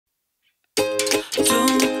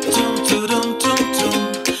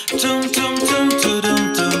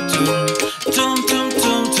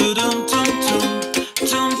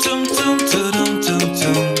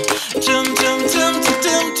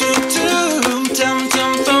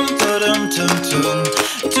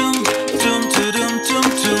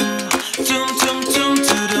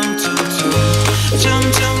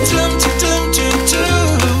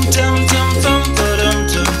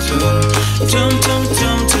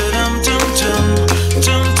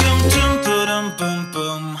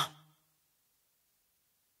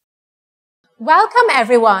Welcome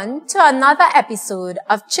everyone to another episode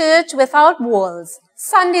of Church Without Walls,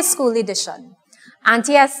 Sunday School Edition.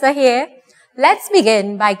 Aunty Esther here. Let's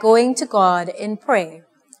begin by going to God in prayer.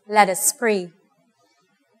 Let us pray.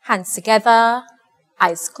 Hands together,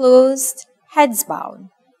 eyes closed, heads bowed.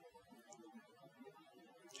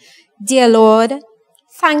 Dear Lord,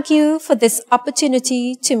 thank you for this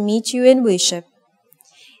opportunity to meet you in worship.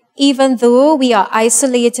 Even though we are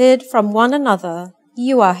isolated from one another,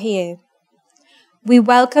 you are here. We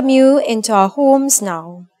welcome you into our homes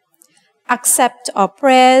now. Accept our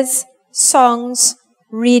prayers, songs,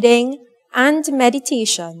 reading, and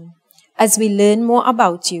meditation as we learn more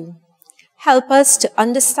about you. Help us to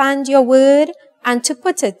understand your word and to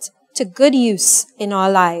put it to good use in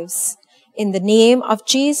our lives. In the name of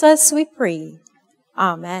Jesus we pray.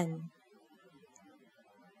 Amen.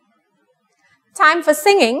 Time for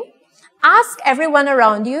singing. Ask everyone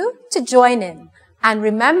around you to join in and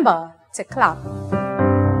remember to clap.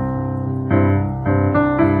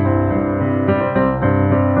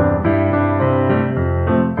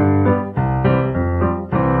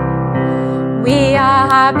 We are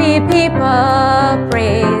happy people,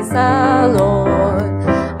 praise the Lord.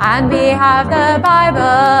 And we have the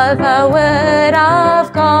Bible, the Word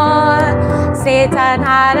of God. Satan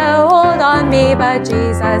had a hold on me, but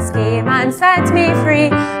Jesus came and set me free.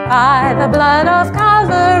 By the blood of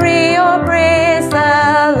Calvary, oh praise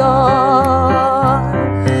the Lord.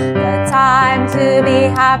 The time to be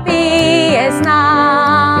happy is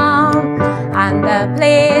now, and the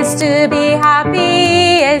place to be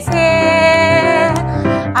happy is here.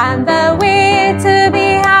 And the way to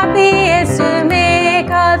be happy is to make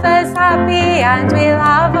others happy, and we'll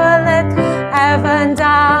have a little heaven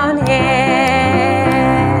down here.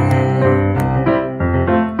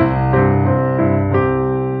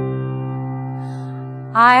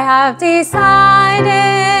 I have decided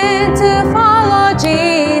to follow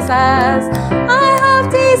Jesus. I have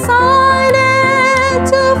decided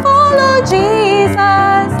to follow Jesus.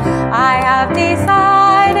 I have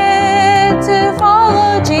decided to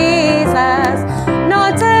follow Jesus.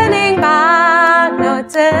 No turning back, no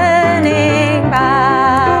turning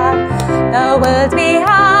back. The world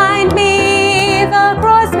behind me, the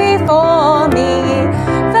cross before me.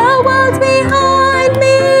 The world behind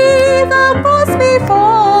me, the cross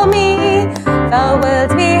before me. The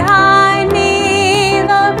world behind me,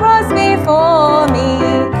 the cross before me.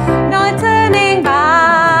 No turning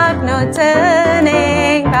back, no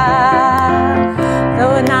turning back.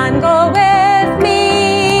 Though none go with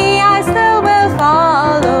me, I still will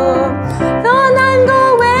follow. Though none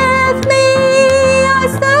go with me, I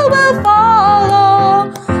still will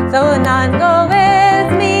follow. Though none go with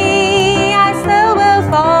me, I still will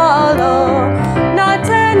follow. No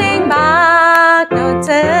turning back, no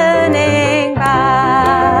turning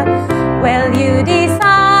back. Will you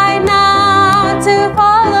decide now to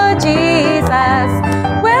follow Jesus?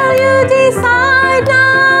 Will you decide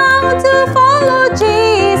now to follow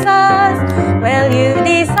Jesus? Will you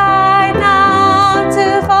decide now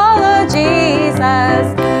to follow Jesus?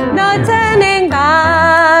 No turning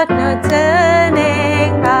back, no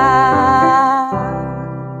turning back.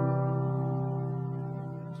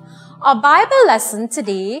 Our Bible lesson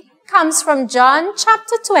today comes from John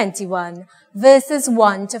chapter 21, verses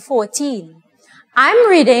 1 to 14. I'm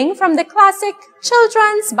reading from the classic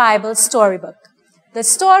Children's Bible Storybook. The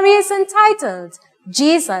story is entitled,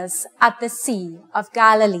 Jesus at the Sea of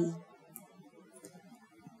Galilee.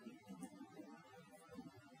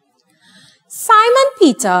 Simon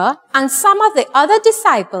Peter and some of the other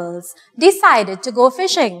disciples decided to go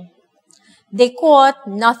fishing. They caught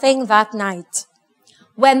nothing that night.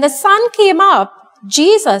 When the sun came up,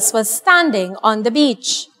 Jesus was standing on the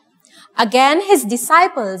beach. Again, his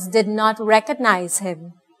disciples did not recognize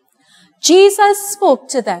him. Jesus spoke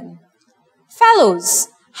to them. Fellows,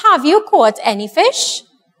 have you caught any fish?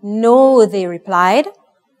 No, they replied.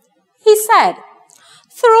 He said,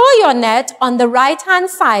 throw your net on the right-hand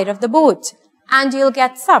side of the boat, and you'll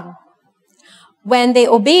get some. When they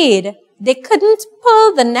obeyed, they couldn't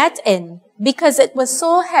pull the net in because it was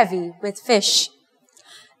so heavy with fish.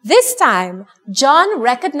 This time, John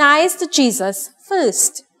recognized Jesus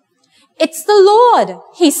first. It's the Lord,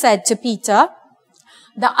 he said to Peter.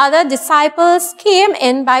 The other disciples came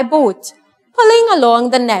in by boat, pulling along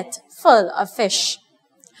the net full of fish.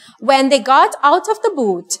 When they got out of the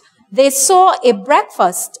boat, they saw a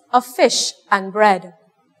breakfast of fish and bread.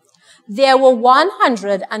 There were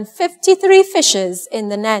 153 fishes in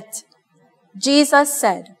the net. Jesus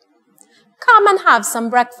said, come and have some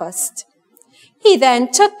breakfast. He then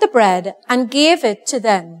took the bread and gave it to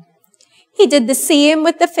them. He did the same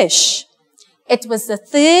with the fish. It was the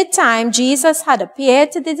third time Jesus had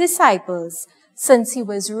appeared to the disciples since he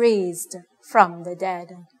was raised from the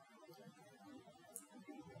dead.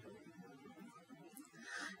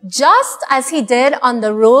 Just as he did on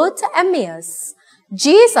the road to Emmaus,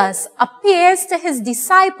 Jesus appears to his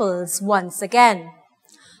disciples once again.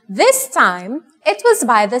 This time, it was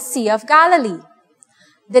by the Sea of Galilee.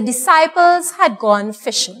 The disciples had gone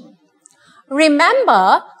fishing.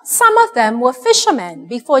 Remember, some of them were fishermen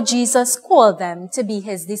before Jesus called them to be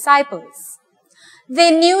his disciples.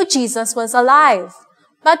 They knew Jesus was alive,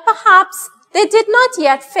 but perhaps they did not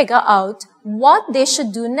yet figure out what they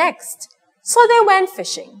should do next, so they went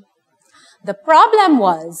fishing. The problem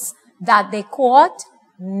was that they caught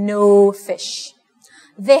no fish.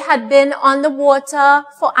 They had been on the water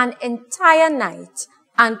for an entire night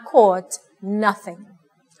and caught nothing.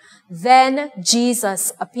 Then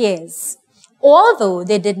Jesus appears, although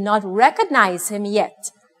they did not recognize him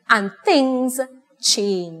yet, and things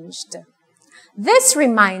changed. This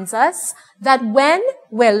reminds us that when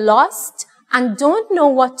we're lost and don't know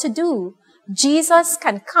what to do, Jesus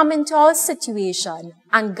can come into our situation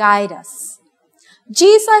and guide us.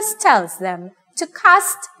 Jesus tells them to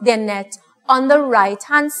cast their net on the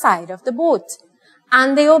right-hand side of the boat,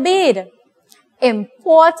 and they obeyed.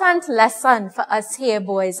 Important lesson for us here,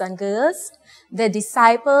 boys and girls. The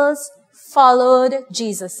disciples followed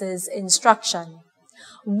Jesus' instruction.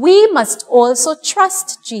 We must also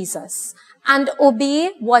trust Jesus and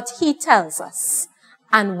obey what he tells us.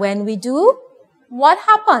 And when we do, what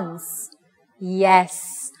happens?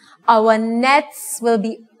 Yes, our nets will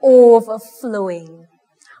be overflowing.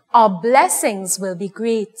 Our blessings will be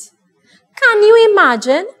great. Can you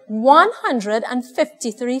imagine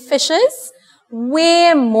 153 fishes?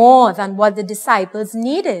 Way more than what the disciples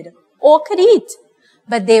needed or could eat.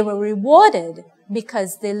 But they were rewarded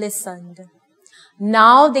because they listened.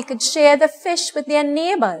 Now they could share the fish with their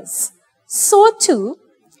neighbors. So too,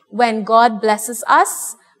 when God blesses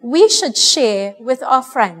us, we should share with our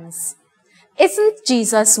friends. Isn't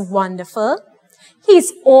Jesus wonderful?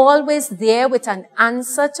 He's always there with an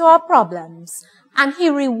answer to our problems, and he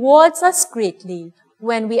rewards us greatly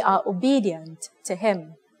when we are obedient to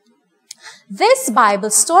him. This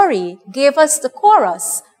Bible story gave us the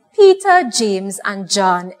chorus, Peter, James, and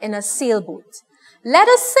John in a sailboat. Let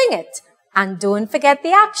us sing it, and don't forget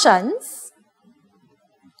the actions.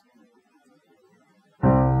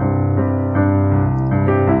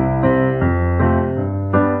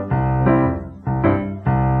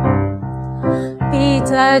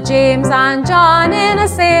 Peter, James, and John in a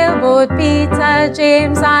sailboat. Peter,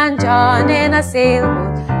 James, and John in a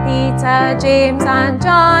sailboat. Peter, James, and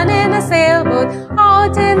John in a sailboat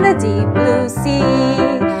out in the deep blue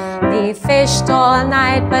sea. They fished all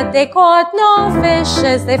night, but they caught no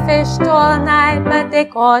fishes. They fished all night, but they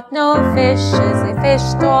caught no fishes. They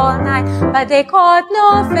fished all night, but they caught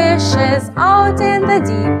no fishes out in the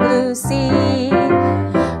deep blue sea.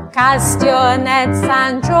 Cast your nets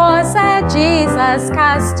and draw, said Jesus.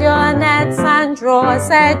 Cast your nets and draw,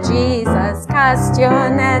 said Jesus. Cast your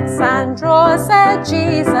nets and draw, said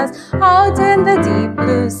Jesus, out in the deep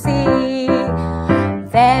blue sea.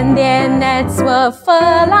 Then their nets were full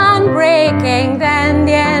and breaking. Then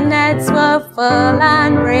their nets were full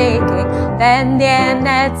and breaking. Then their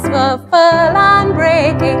nets were full and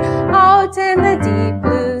breaking, out in the deep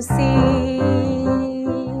blue sea.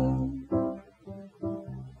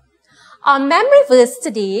 Our memory verse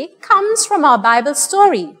today comes from our Bible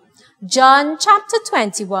story, John chapter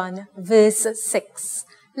 21, verse 6.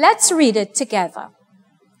 Let's read it together.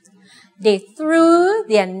 They threw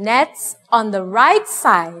their nets on the right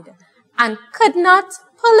side and could not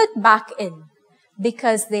pull it back in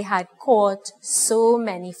because they had caught so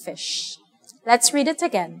many fish. Let's read it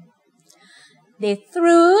again. They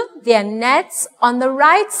threw their nets on the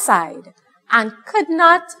right side and could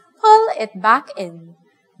not pull it back in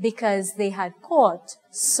because they had caught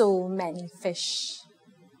so many fish.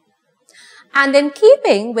 And in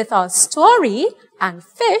keeping with our story and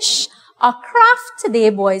fish, our craft today,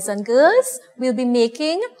 boys and girls, will be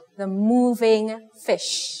making the moving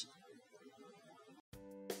fish.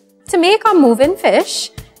 To make our moving fish,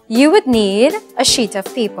 you would need a sheet of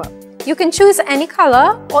paper. You can choose any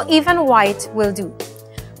color or even white will do.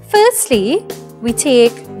 Firstly, we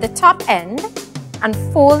take the top end and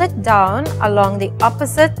fold it down along the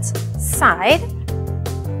opposite side.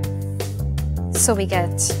 So we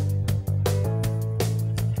get,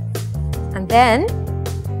 and then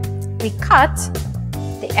we cut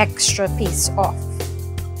the extra piece off.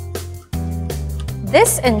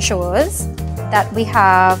 This ensures that we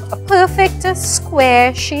have a perfect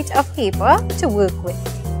square sheet of paper to work with.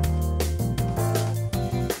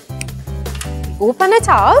 open it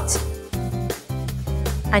out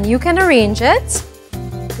and you can arrange it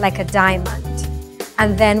like a diamond.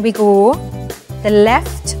 And then we go the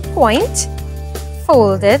left point,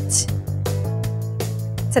 fold it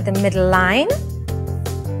to the middle line,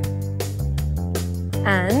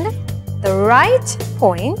 and the right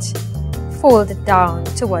point, fold it down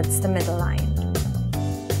towards the middle line.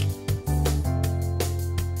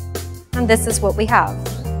 And this is what we have,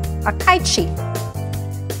 a kite shape.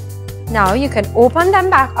 Now you can open them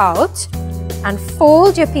back out and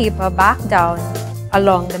fold your paper back down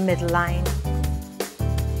along the middle line.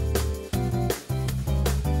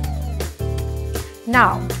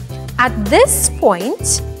 Now, at this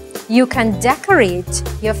point, you can decorate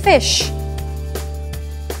your fish.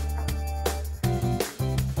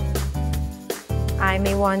 I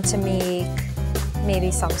may want to make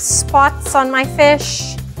maybe some spots on my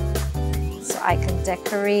fish, so I can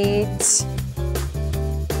decorate.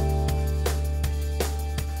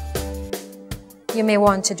 You may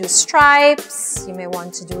want to do stripes, you may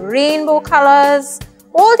want to do rainbow colors,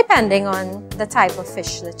 all depending on the type of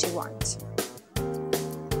fish that you want.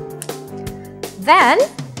 Then,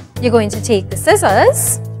 you're going to take the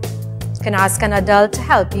scissors, you can ask an adult to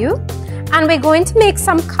help you, and we're going to make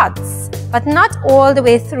some cuts, but not all the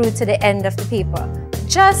way through to the end of the paper,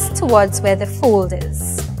 just towards where the fold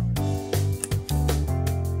is.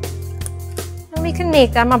 And we can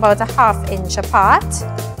make them about a ½ inch apart.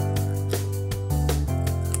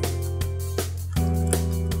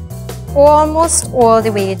 Almost all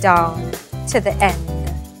the way down to the end.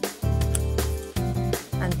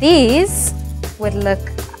 And these would look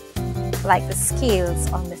like the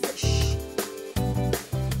scales on the fish.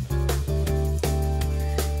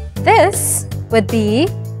 This would be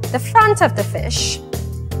the front of the fish,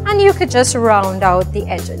 and you could just round out the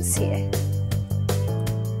edges here.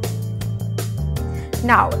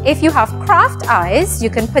 Now, if you have craft eyes, you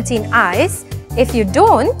can put in eyes. If you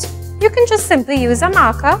don't, you can just simply use a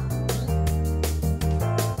marker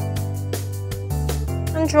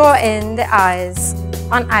and draw in the eyes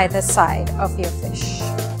on either side of your fish.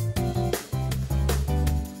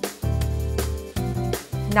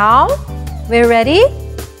 Now, we're ready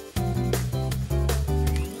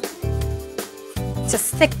to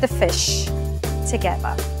stick the fish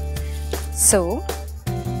together. So,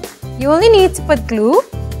 you only need to put glue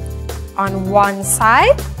on one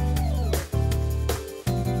side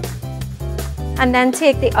and then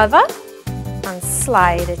take the other and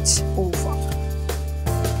slide it over.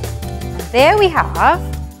 And there we have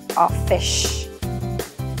our fish.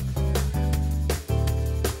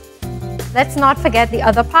 Let's not forget the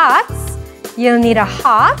other parts. You'll need a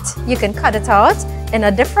heart. You can cut it out in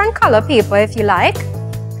a different color paper if you like.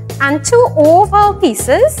 And 2 oval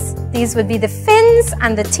pieces. These would be the fins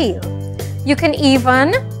and the tail. You can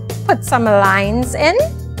even put some lines in.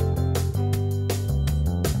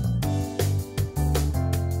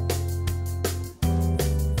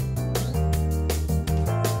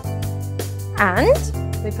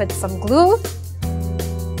 And we put some glue,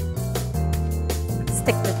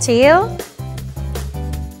 stick the tail,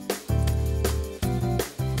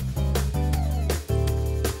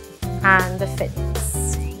 and the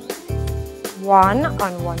fins. One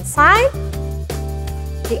on one side,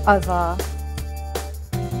 the other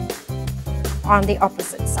on the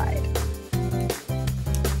opposite side.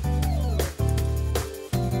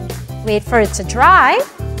 Wait for it to dry,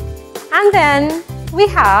 and then we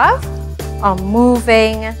have a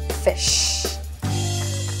moving fish.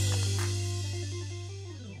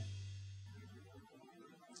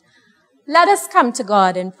 Let us come to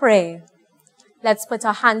God in prayer. Let's put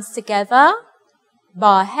our hands together,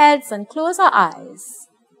 bow our heads and close our eyes.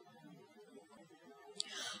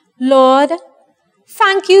 Lord,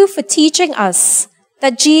 thank you for teaching us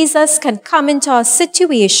that Jesus can come into our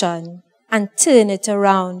situation and turn it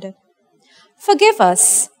around. Forgive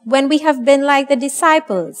us when we have been like the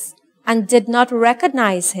disciples and did not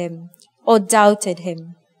recognize him or doubted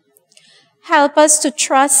him. Help us to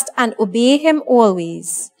trust and obey him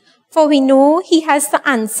always, for we know he has the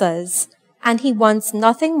answers and he wants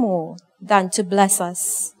nothing more than to bless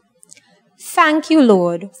us. Thank you,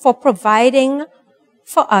 Lord, for providing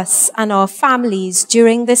for us and our families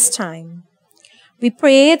during this time. We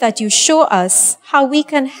pray that you show us how we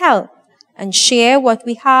can help and share what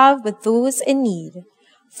we have with those in need.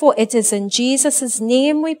 For it is in Jesus'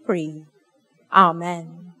 name we pray.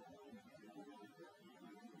 Amen.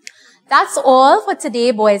 That's all for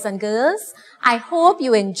today, boys and girls. I hope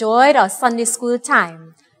you enjoyed our Sunday school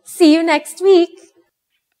time. See you next week.